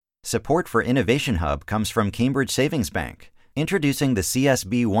Support for Innovation Hub comes from Cambridge Savings Bank. Introducing the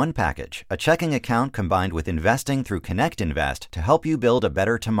CSB One package, a checking account combined with investing through Connect Invest to help you build a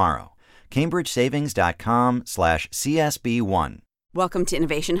better tomorrow. CambridgeSavings.com/CSB1. Welcome to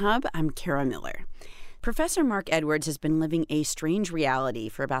Innovation Hub. I'm Kara Miller. Professor Mark Edwards has been living a strange reality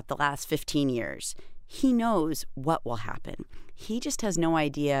for about the last 15 years. He knows what will happen. He just has no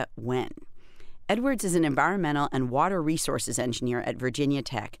idea when. Edwards is an environmental and water resources engineer at Virginia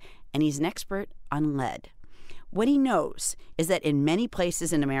Tech, and he's an expert on lead. What he knows is that in many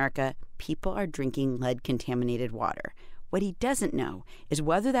places in America, people are drinking lead-contaminated water. What he doesn't know is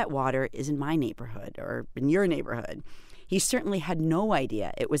whether that water is in my neighborhood or in your neighborhood. He certainly had no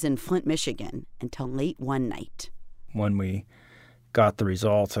idea it was in Flint, Michigan, until late one night. When we got the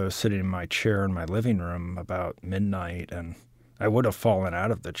results, I was sitting in my chair in my living room about midnight, and I would have fallen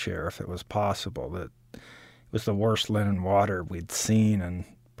out of the chair if it was possible. That it was the worst lead in water we'd seen in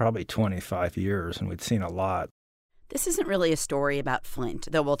probably 25 years, and we'd seen a lot. This isn't really a story about Flint,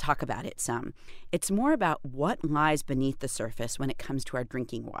 though we'll talk about it some. It's more about what lies beneath the surface when it comes to our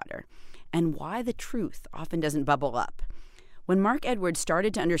drinking water, and why the truth often doesn't bubble up. When Mark Edwards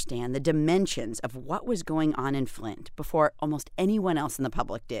started to understand the dimensions of what was going on in Flint before almost anyone else in the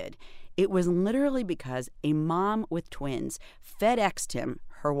public did, it was literally because a mom with twins FedExed him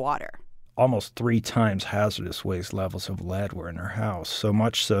her water. Almost 3 times hazardous waste levels of lead were in her house, so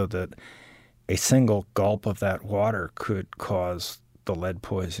much so that a single gulp of that water could cause the lead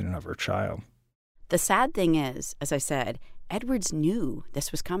poisoning of her child. The sad thing is, as I said, Edwards knew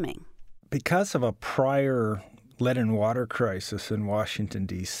this was coming. Because of a prior lead and water crisis in Washington,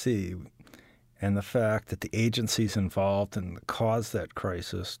 D.C., and the fact that the agencies involved and that caused that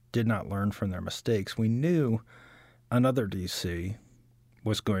crisis did not learn from their mistakes, we knew another D.C.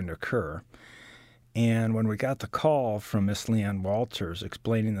 was going to occur. And when we got the call from Miss Leanne Walters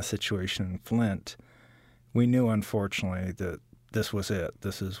explaining the situation in Flint, we knew, unfortunately, that this was it.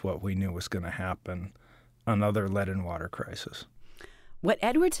 This is what we knew was going to happen, another lead and water crisis. What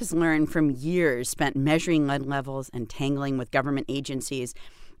Edwards has learned from years spent measuring lead levels and tangling with government agencies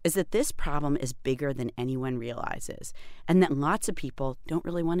is that this problem is bigger than anyone realizes, and that lots of people don't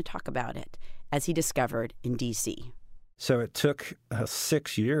really want to talk about it, as he discovered in D.C. So it took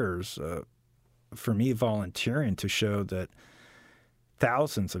 6 years for me volunteering to show that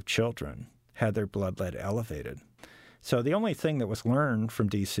thousands of children had their blood lead elevated. So the only thing that was learned from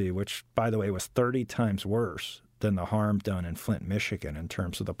D.C., which, by the way, was 30 times worse than the harm done in Flint, Michigan, in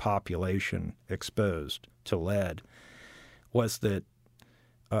terms of the population exposed to lead, was that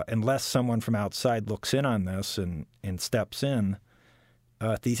unless someone from outside looks in on this and steps in,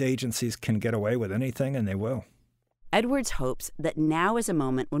 these agencies can get away with anything, and they will. Edwards hopes that now is a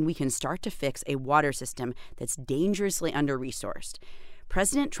moment when we can start to fix a water system that's dangerously under-resourced.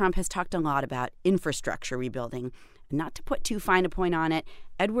 President Trump has talked a lot about infrastructure rebuilding. Not to put too fine a point on it,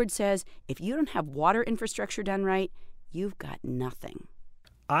 Edwards says if you don't have water infrastructure done right, you've got nothing.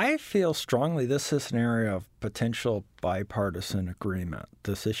 I feel strongly this is an area of potential bipartisan agreement,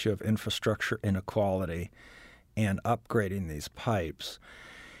 this issue of infrastructure inequality and upgrading these pipes.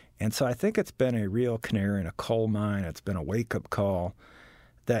 And so I think it's been a real canary in a coal mine. It's been a wake-up call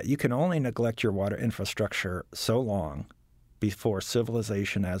that you can only neglect your water infrastructure so long before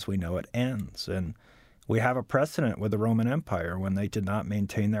civilization as we know it ends. And we have a precedent with the Roman Empire when they did not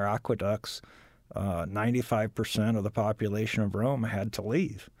maintain their aqueducts. 95% of the population of Rome had to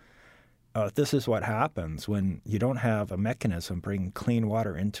leave. This is what happens when you don't have a mechanism bringing clean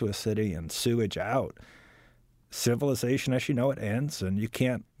water into a city and sewage out. Civilization as you know it ends, and you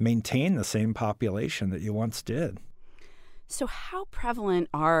can't maintain the same population that you once did. So how prevalent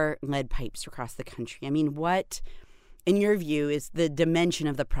are lead pipes across the country? I mean, what, in your view, is the dimension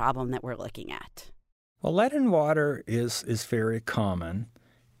of the problem that we're looking at? Well, lead in water is very common,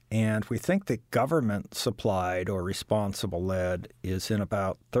 and we think that government-supplied or responsible lead is in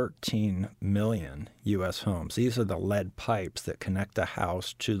about 13 million U.S. homes. These are the lead pipes that connect the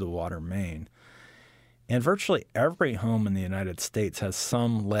house to the water main. And virtually every home in the United States has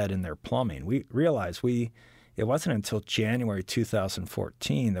some lead in their plumbing. We realize it wasn't until January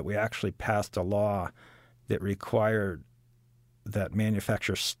 2014 that we actually passed a law that required that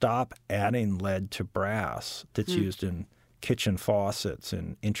manufacturers stop adding lead to brass that's used in kitchen faucets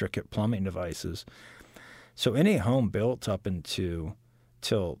and intricate plumbing devices. So any home built up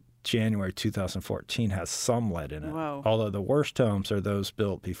till January 2014 has some lead in it. Whoa. Although the worst homes are those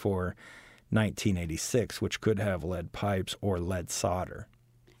built before 1986, which could have lead pipes or lead solder.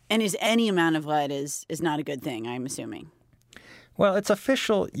 And is any amount of lead is not a good thing, I'm assuming? Well, it's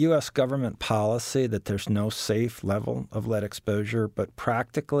official U.S. government policy that there's no safe level of lead exposure, but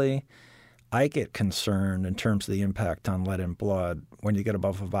practically, I get concerned in terms of the impact on lead in blood when you get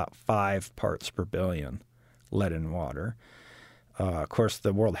above about 5 parts per billion lead in water. Of course,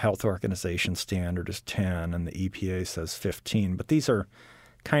 the World Health Organization standard is 10, and the EPA says 15, but these are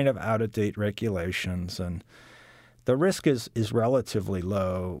kind of out-of-date regulations, and the risk is relatively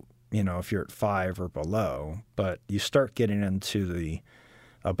low, if you're at 5 or below, but you start getting into the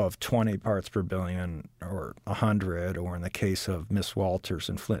above 20 parts per billion or 100, or in the case of Miss Walters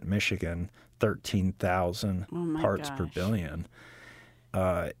in Flint, Michigan, 13,000 parts per billion.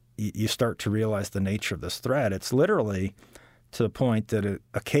 You start to realize the nature of this threat. It's literally to the point that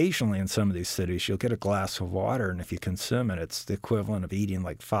occasionally in some of these cities, you'll get a glass of water, and if you consume it, it's the equivalent of eating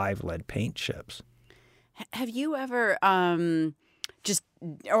like 5 lead paint chips. Have you ever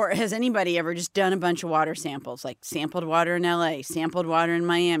or has anybody ever just done a bunch of water samples, like sampled water in L.A., sampled water in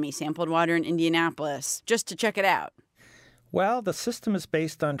Miami, sampled water in Indianapolis, just to check it out? Well, the system is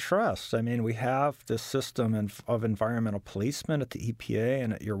based on trust. I mean, we have this system of environmental policemen at the EPA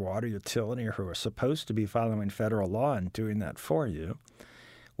and at your water utility who are supposed to be following federal law and doing that for you.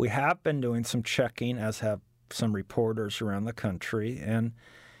 We have been doing some checking, as have some reporters around the country. And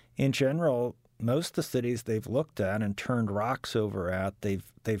in general, most of the cities they've looked at and turned rocks over at, they've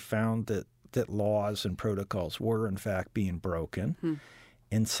found that laws and protocols were, in fact, being broken.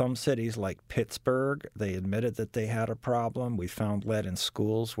 In some cities like Pittsburgh, they admitted that they had a problem. We found lead in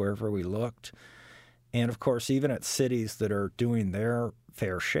schools wherever we looked. And, of course, even at cities that are doing their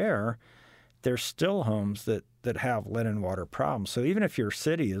fair share, there's still homes that have lead and water problems. So even if your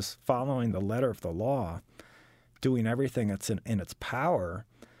city is following the letter of the law, doing everything that's in its power,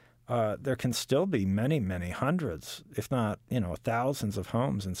 there can still be many, many hundreds, if not, thousands of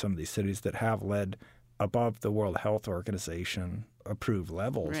homes in some of these cities that have lead above the World Health Organization approved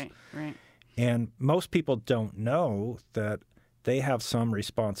levels. Right. And most people don't know that they have some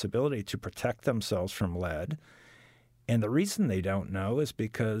responsibility to protect themselves from lead. And the reason they don't know is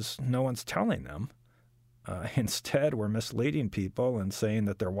because no one's telling them. Instead, we're misleading people and saying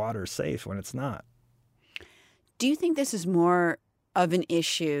that their water is safe when it's not. Do you think this is more of an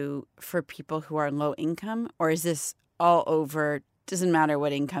issue for people who are low income, or is this all over? Doesn't matter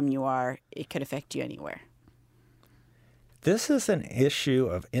what income you are, it could affect you anywhere? This is an issue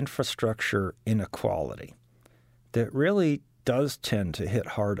of infrastructure inequality that really does tend to hit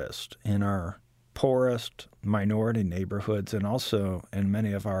hardest in our poorest minority neighborhoods and also in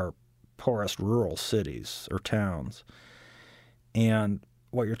many of our poorest rural cities or towns. And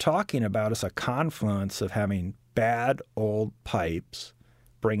what you're talking about is a confluence of having bad old pipes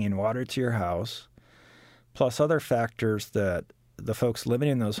bringing water to your house, plus other factors that the folks living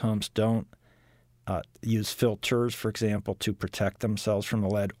in those homes don't use filters, for example, to protect themselves from the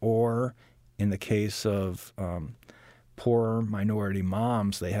lead, or in the case of poor minority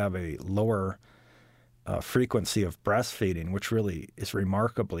moms, they have a lower frequency of breastfeeding, which really is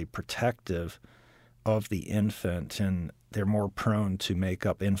remarkably protective of the infant, and they're more prone to make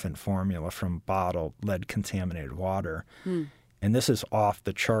up infant formula from bottled lead-contaminated water. And this is off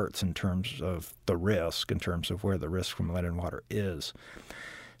the charts in terms of the risk, in terms of where the risk from lead in water is.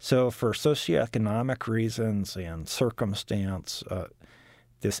 So for socioeconomic reasons and circumstance,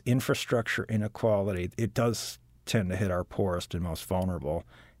 this infrastructure inequality, it does tend to hit our poorest and most vulnerable,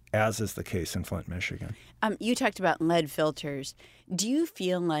 as is the case in Flint, Michigan. You talked about lead filters. Do you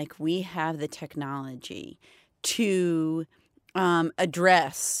feel like we have the technology to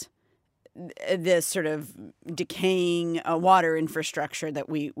address this sort of decaying water infrastructure that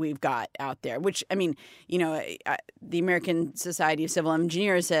we've got out there? Which, I mean, the American Society of Civil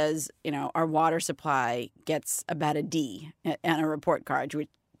Engineers says, our water supply gets about a D on a report card, which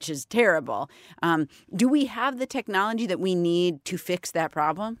is terrible. Do we have the technology that we need to fix that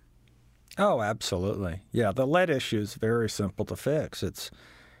problem? Oh, absolutely. Yeah, the lead issue is very simple to fix. It's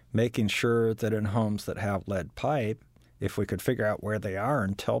making sure that in homes that have lead pipe, if we could figure out where they are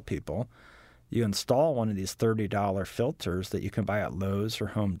and tell people, you install one of these $30 filters that you can buy at Lowe's or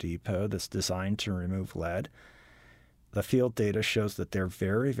Home Depot that's designed to remove lead. The field data shows that they're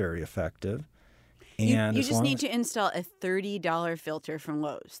very, very effective. And you just need to install a $30 filter from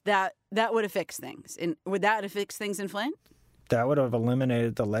Lowe's. That would have fixed things. And would that have fixed things in Flint? That would have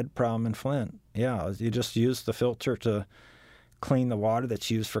eliminated the lead problem in Flint. Yeah, you just use the filter to clean the water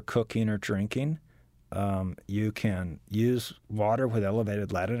that's used for cooking or drinking. You can use water with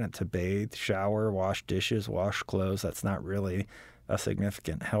elevated lead in it to bathe, shower, wash dishes, wash clothes. That's not really a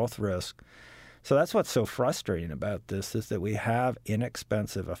significant health risk. So that's what's so frustrating about this, is that we have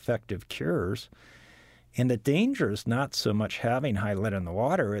inexpensive, effective cures, And the danger is not so much having high lead in the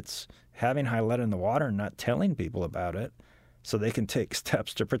water, it's having high lead in the water and not telling people about it so they can take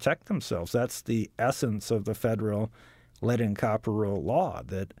steps to protect themselves. That's the essence of the federal lead and copper rule law,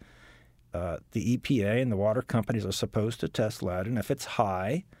 that the EPA and the water companies are supposed to test lead, and if it's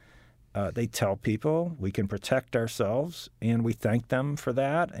high, they tell people we can protect ourselves, and we thank them for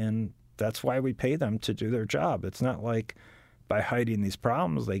that, and that's why we pay them to do their job. It's not like by hiding these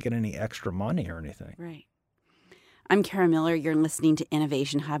problems, they get any extra money or anything. Right. I'm Kara Miller. You're listening to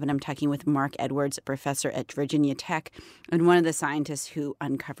Innovation Hub, and I'm talking with Mark Edwards, a professor at Virginia Tech and one of the scientists who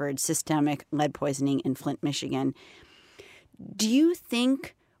uncovered systemic lead poisoning in Flint, Michigan. Do you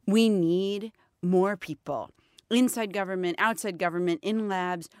think we need more people inside government, outside government, in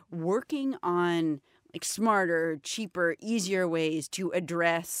labs, working on smarter, cheaper, easier ways to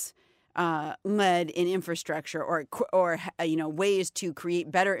address lead in infrastructure, or ways to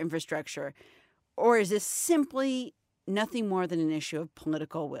create better infrastructure? Or is this simply nothing more than an issue of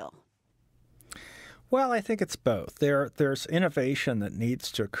political will? Well, I think it's both. There's innovation that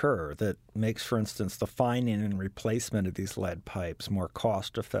needs to occur that makes, for instance, the finding and replacement of these lead pipes more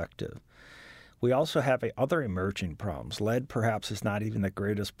cost-effective. We also have other emerging problems. Lead perhaps is not even the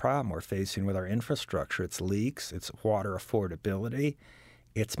greatest problem we're facing with our infrastructure. It's leaks, it's water affordability,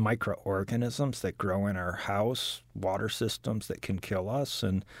 it's microorganisms that grow in our house, water systems that can kill us.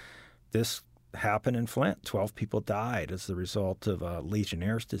 And this happened in Flint. 12 people died as the result of a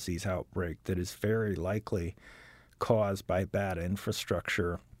Legionnaire's disease outbreak that is very likely caused by bad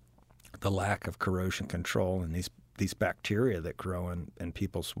infrastructure, the lack of corrosion control, and these bacteria that grow in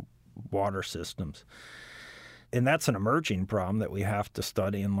people's water systems. And that's an emerging problem that we have to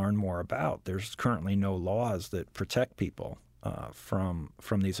study and learn more about. There's currently no laws that protect people from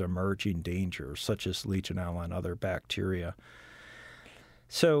these emerging dangers, such as Legionella and other bacteria.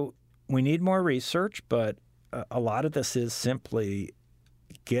 So we need more research, but a lot of this is simply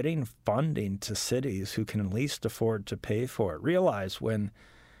getting funding to cities who can at least afford to pay for it. Realize when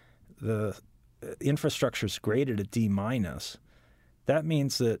the infrastructure is graded a D-, that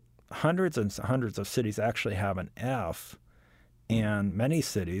means that hundreds and hundreds of cities actually have an F, and many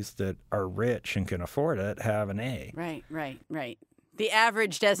cities that are rich and can afford it have an A. Right. The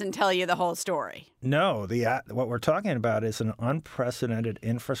average doesn't tell you the whole story. No, what we're talking about is an unprecedented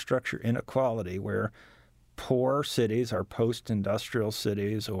infrastructure inequality where poor cities or post-industrial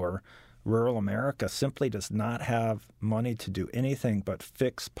cities or rural America simply does not have money to do anything but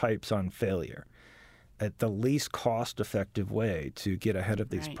fix pipes on failure at the least cost-effective way to get ahead of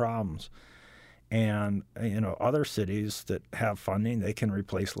these problems. And, other cities that have funding, they can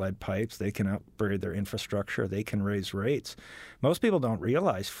replace lead pipes, they can upgrade their infrastructure, they can raise rates. Most people don't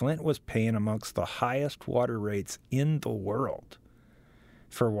realize Flint was paying amongst the highest water rates in the world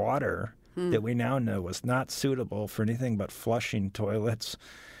for water that we now know was not suitable for anything but flushing toilets.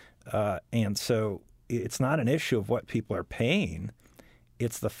 And so it's not an issue of what people are paying.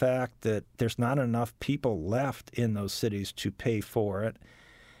 It's the fact that there's not enough people left in those cities to pay for it,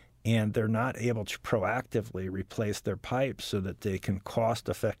 and they're not able to proactively replace their pipes so that they can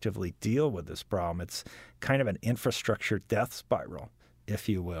cost-effectively deal with this problem. It's kind of an infrastructure death spiral, if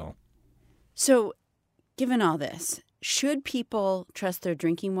you will. So, given all this, should people trust their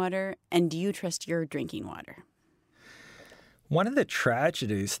drinking water, and do you trust your drinking water? One of the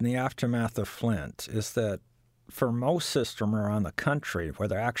tragedies in the aftermath of Flint is that for most systems around the country where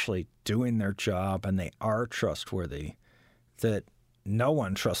they're actually doing their job and they are trustworthy, that no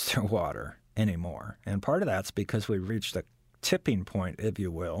one trusts their water anymore. And part of that's because we reached a tipping point, if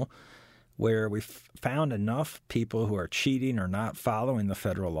you will, where we've found enough people who are cheating or not following the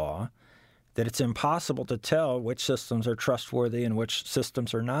federal law that it's impossible to tell which systems are trustworthy and which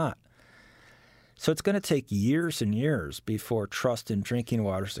systems are not. So it's going to take years and years before trust in drinking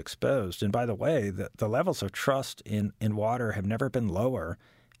water is exposed. And by the way, the levels of trust in water have never been lower.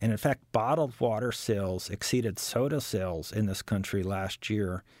 And in fact, bottled water sales exceeded soda sales in this country last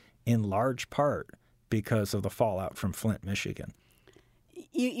year, in large part because of the fallout from Flint, Michigan.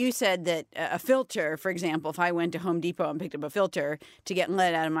 You said that a filter, for example, if I went to Home Depot and picked up a filter to get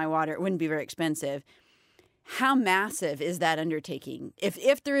lead out of my water, it wouldn't be very expensive. How massive is that undertaking?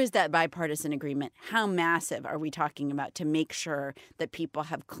 If there is that bipartisan agreement, how massive are we talking about to make sure that people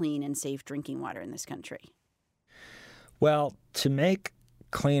have clean and safe drinking water in this country? Well, to make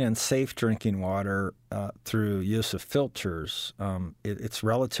clean and safe drinking water through use of filters, it's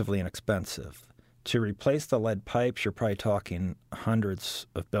relatively inexpensive. To replace the lead pipes, you're probably talking hundreds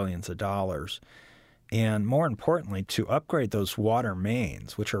of billions of dollars. And more importantly, to upgrade those water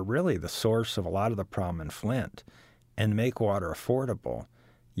mains, which are really the source of a lot of the problem in Flint, and make water affordable,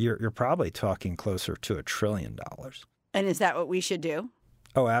 you're probably talking closer to $1 trillion. And is that what we should do?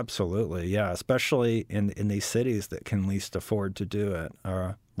 Oh, absolutely. Yeah, especially in these cities that can least afford to do it.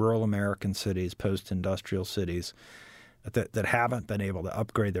 Rural American cities, post-industrial cities that haven't been able to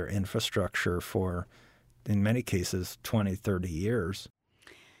upgrade their infrastructure for, in many cases, 20, 30 years.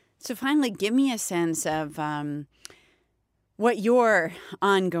 So finally, give me a sense of what your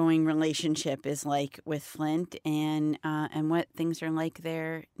ongoing relationship is like with Flint and what things are like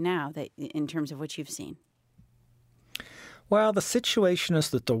there now that in terms of what you've seen. Well, the situation is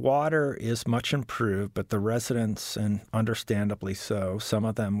that the water is much improved, but the residents, and understandably so, some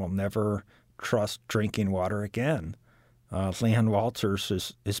of them will never trust drinking water again. Leanne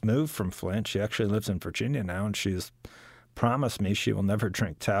Walters is moved from Flint. She actually lives in Virginia now, and she's promised me she will never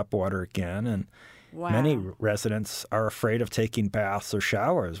drink tap water again. And wow. Many residents are afraid of taking baths or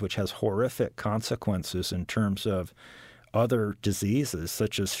showers, which has horrific consequences in terms of other diseases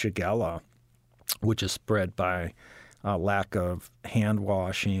such as Shigella, which is spread by lack of hand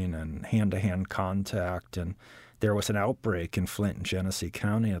washing and hand-to-hand contact. And there was an outbreak in Flint and Genesee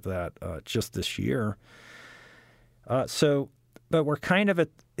County of that just this year. But we're kind of at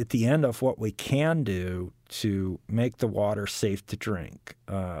the end of what we can do to make the water safe to drink.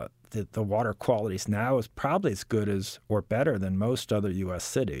 The water quality now is probably as good as or better than most other U.S.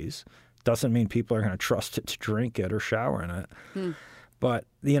 cities. Doesn't mean people are going to trust it to drink it or shower in it. But,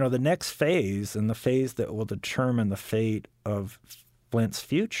 the next phase, and the phase that will determine the fate of Flint's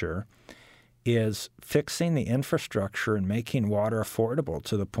future, is fixing the infrastructure and making water affordable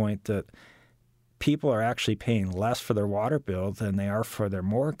to the point that people are actually paying less for their water bill than they are for their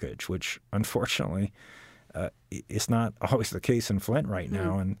mortgage, which unfortunately is not always the case in Flint right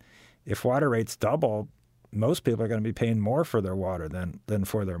now. And if water rates double, most people are going to be paying more for their water than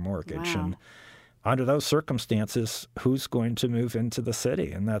for their mortgage. Wow. And under those circumstances, who's going to move into the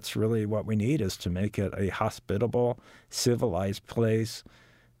city? And that's really what we need, is to make it a hospitable, civilized place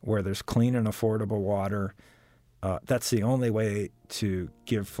where there's clean and affordable water. That's the only way to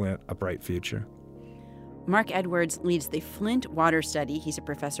give Flint a bright future. Mark Edwards leads the Flint Water Study. He's a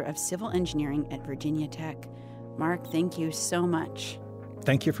professor of civil engineering at Virginia Tech. Mark, thank you so much.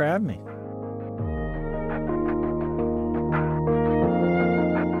 Thank you for having me.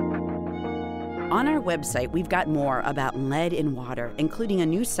 On our website, we've got more about lead in water, including a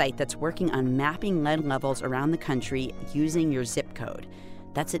new site that's working on mapping lead levels around the country using your zip code.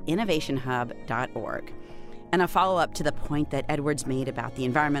 That's at innovationhub.org. And a follow-up to the point that Edwards made about the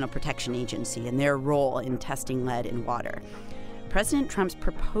Environmental Protection Agency and their role in testing lead in water. President Trump's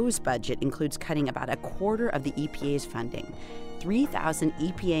proposed budget includes cutting about a quarter of the EPA's funding. 3,000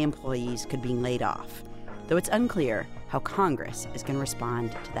 EPA employees could be laid off, though it's unclear how Congress is going to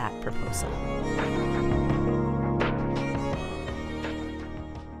respond to that proposal.